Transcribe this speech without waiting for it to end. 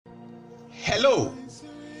Hello,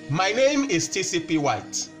 my name is TCP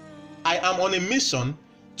White. I am on a mission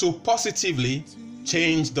to positively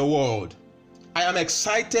change the world. I am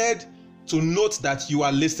excited to note that you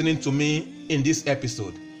are listening to me in this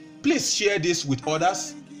episode. Please share this with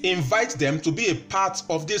others, invite them to be a part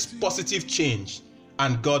of this positive change,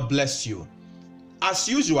 and God bless you. As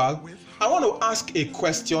usual, I want to ask a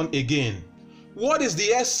question again. What is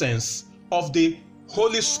the essence of the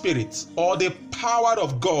Holy Spirit or the power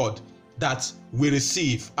of God that we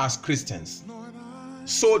receive as Christians?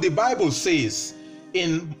 So the Bible says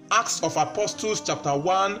in Acts of Apostles chapter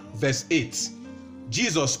 1 verse 8,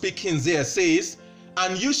 Jesus speaking there says,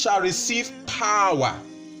 "And you shall receive power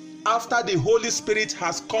after the Holy Spirit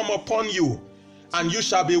has come upon you, and you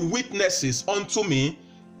shall be witnesses unto me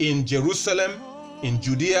in Jerusalem, in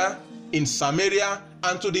Judea, in Samaria,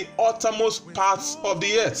 and to the uttermost parts of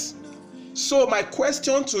the earth." So my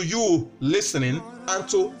question to you listening and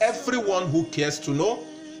to everyone who cares to know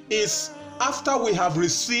is, after we have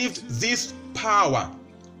received this power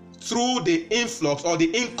through the influx or the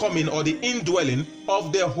incoming or the indwelling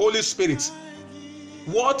of the Holy Spirit,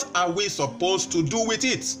 what are we supposed to do with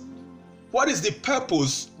it? What is the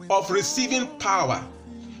purpose of receiving power?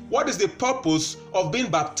 What is the purpose of being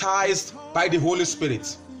baptized by the Holy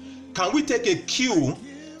Spirit? Can we take a cue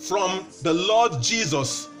from the Lord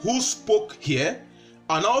Jesus who spoke here,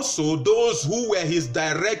 and also those who were his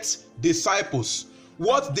direct disciples?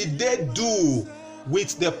 What did they do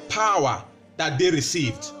with the power that they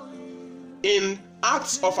received? In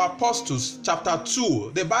Acts of Apostles chapter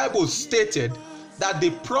 2, the Bible stated that the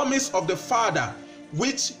promise of the Father,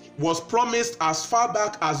 which was promised as far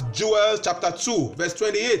back as Joel chapter 2 verse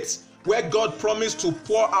 28, where God promised to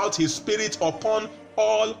pour out his Spirit upon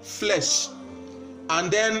all flesh,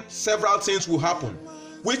 and then several things will happen,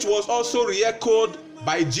 which was also re-echoed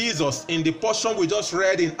by Jesus in the portion we just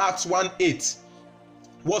read in Acts 1:8,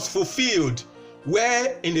 was fulfilled,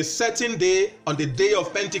 where in a certain day, on the day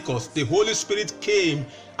of Pentecost, the Holy Spirit came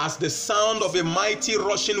as the sound of a mighty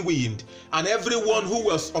rushing wind, and everyone who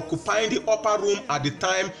was occupying the upper room at the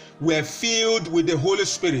time were filled with the Holy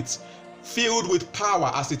Spirit, filled with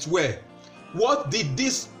power as it were. What did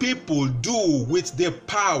these people do with the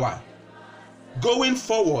power? Going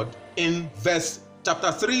forward in verse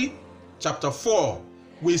chapter 3, chapter 4,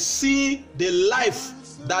 we see the life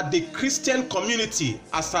that the Christian community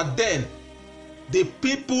as at then, the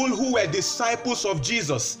people who were disciples of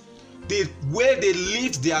Jesus, the way they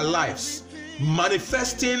lived their lives,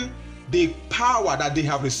 manifesting the power that they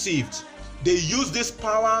have received. They use this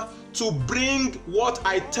power to bring what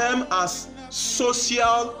I term as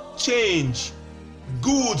social change,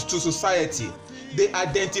 good to society. They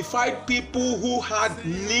identified people who had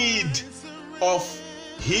need of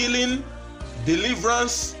healing,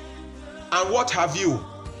 deliverance, and what have you.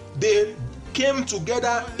 They came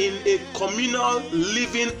together in a communal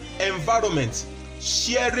living environment,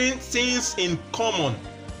 sharing things in common.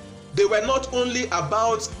 They were not only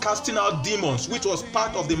about casting out demons, which was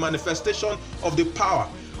part of the manifestation of the power,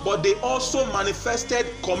 but they also manifested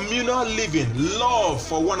communal living, love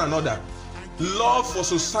for one another, love for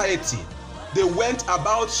society. They went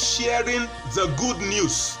about sharing the good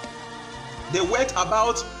news. They went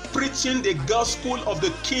about preaching the gospel of the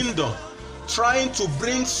kingdom, trying to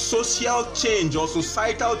bring social change or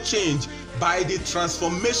societal change by the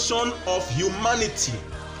transformation of humanity.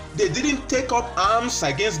 They didn't take up arms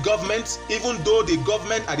against government, even though the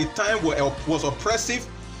government at the time was oppressive.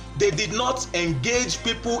 They did not engage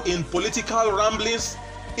people in political ramblings,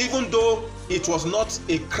 even though it was not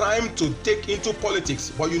a crime to take into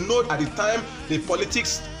politics. But you know, at the time, the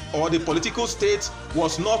politics or the political state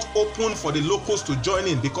was not open for the locals to join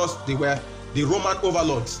in because they were the Roman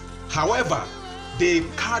overlords. However, they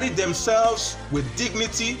carried themselves with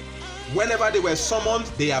dignity. Whenever they were summoned,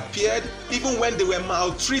 they appeared. Even when they were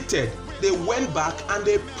maltreated, they went back and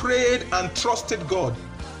they prayed and trusted God.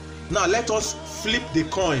 Now let us flip the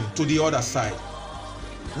coin to the other side.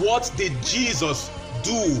 What did Jesus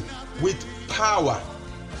do with power?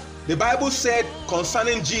 The Bible said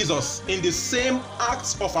concerning Jesus in the same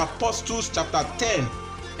Acts of Apostles chapter 10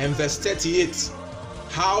 and verse 38,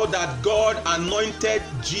 how that God anointed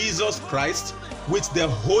Jesus Christ with the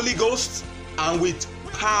Holy Ghost and with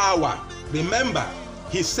power. Remember,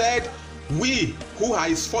 he said, we who are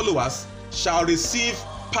his followers shall receive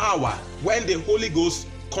power when the Holy Ghost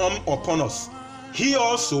come upon us. He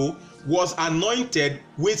also was anointed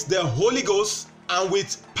with the Holy Ghost and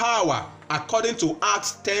with power, according to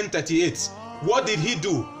Acts 10:38. What did he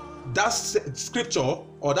do? That scripture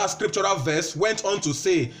or that scriptural verse went on to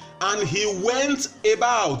say, and he went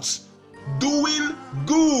about doing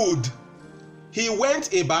good. He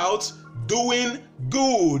went about doing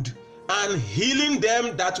good and healing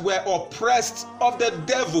them that were oppressed of the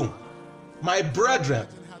devil. My brethren,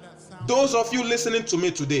 those of you listening to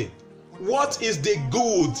me today, what is the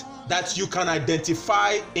good that you can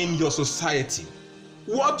identify in your society?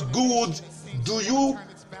 What good do you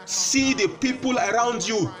see the people around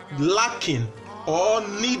you lacking or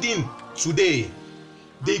needing today?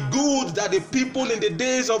 The good that the people in the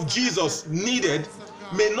days of Jesus needed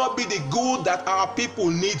may not be the good that our people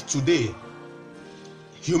need today.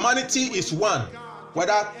 Humanity is one,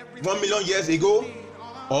 whether 1 million years ago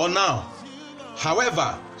or now.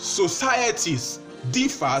 However, societies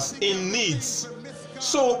differ in needs.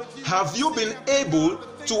 So, have you been able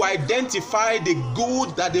to identify the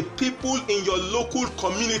good that the people in your local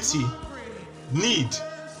community need,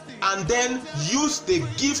 and then use the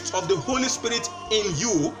gift of the Holy Spirit in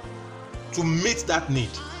you to meet that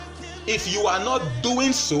need? If you are not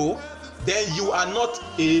doing so, then you are not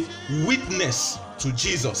a witness to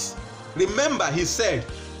Jesus. Remember, he said,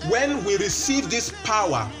 when we receive this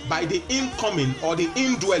power by the incoming or the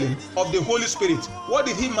indwelling of the Holy Spirit, what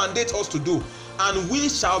did he mandate us to do? And we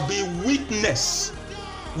shall be witness.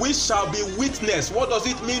 We shall be witness. What does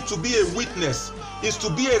it mean to be a witness? Is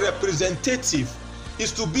to be a representative,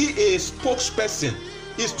 is to be a spokesperson,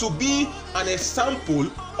 is to be an example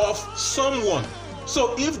of someone.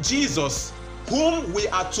 So if Jesus, whom we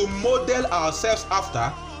are to model ourselves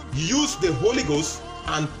after, used the Holy Ghost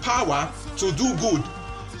and power to do good,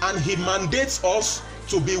 and he mandates us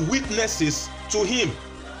to be witnesses to him,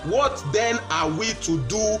 what then are we to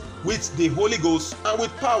do with the Holy Ghost and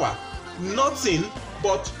with power? Nothing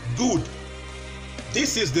but good.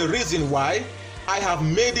 This is the reason why I have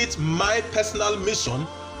made it my personal mission,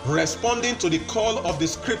 responding to the call of the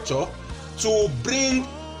scripture, to bring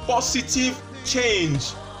positive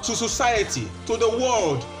change to society, to the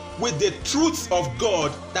world, with the truths of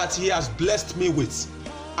God that he has blessed me with.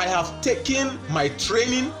 I have taken my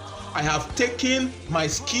training, I have taken my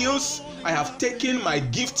skills, I have taken my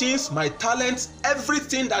giftings, my talents,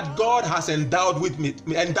 everything that God has endowed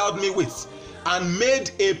me with, and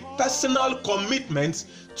made a personal commitment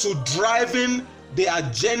to driving the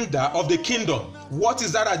agenda of the kingdom. What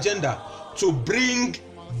is that agenda? To bring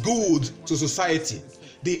good to society.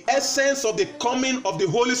 The essence of the coming of the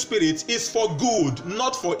Holy Spirit is for good,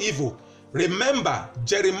 not for evil. Remember,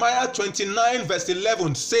 Jeremiah 29 verse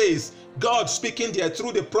 11 says, God speaking there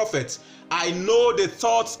through the prophet, I know the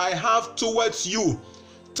thoughts I have towards you,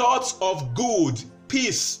 thoughts of good,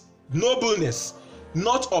 peace, nobleness,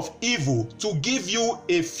 not of evil, to give you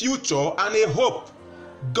a future and a hope.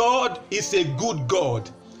 God is a good God.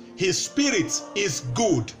 His spirit is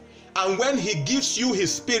good. And when he gives you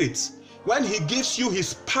his spirit, when he gives you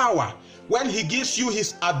his power, when he gives you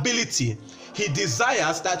his ability, he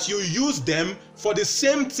desires that you use them for the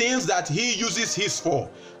same things that he uses his for,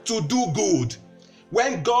 to do good.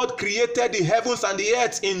 When God created the heavens and the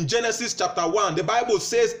earth in Genesis chapter 1, the Bible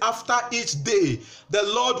says after each day, the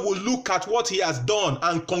Lord will look at what he has done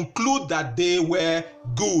and conclude that they were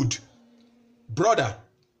good. Brother,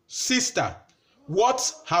 sister,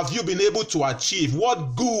 what have you been able to achieve?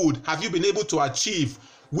 What good have you been able to achieve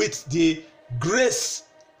with the grace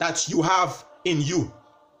that you have in you?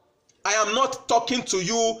 I am not talking to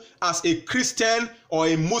you as a Christian or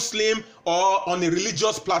a Muslim or on a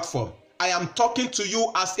religious platform. I am talking to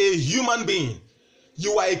you as a human being.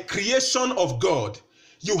 You are a creation of God.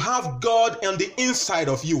 You have God on the inside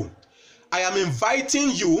of you. I am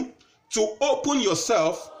inviting you to open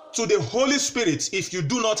yourself to the Holy Spirit if you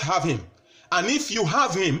do not have him. And if you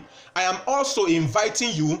have him, I am also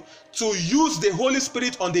inviting you to use the Holy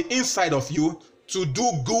Spirit on the inside of you to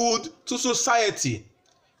do good to society.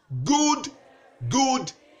 Good,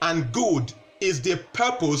 good, and good is the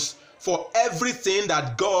purpose for everything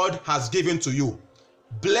that God has given to you.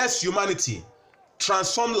 Bless humanity.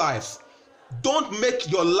 Transform lives. Don't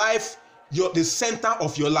make your life the center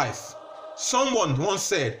of your life. Someone once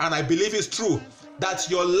said, and I believe it's true, that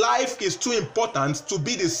your life is too important to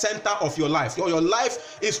be the center of your life. Your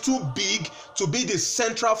life is too big to be the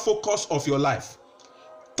central focus of your life.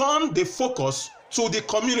 Turn the focus to the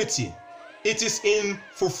community. It is in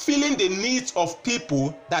fulfilling the needs of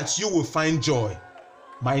people that you will find joy.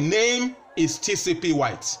 My name is TCP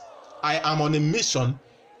White. I am on a mission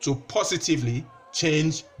to positively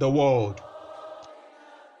change the world.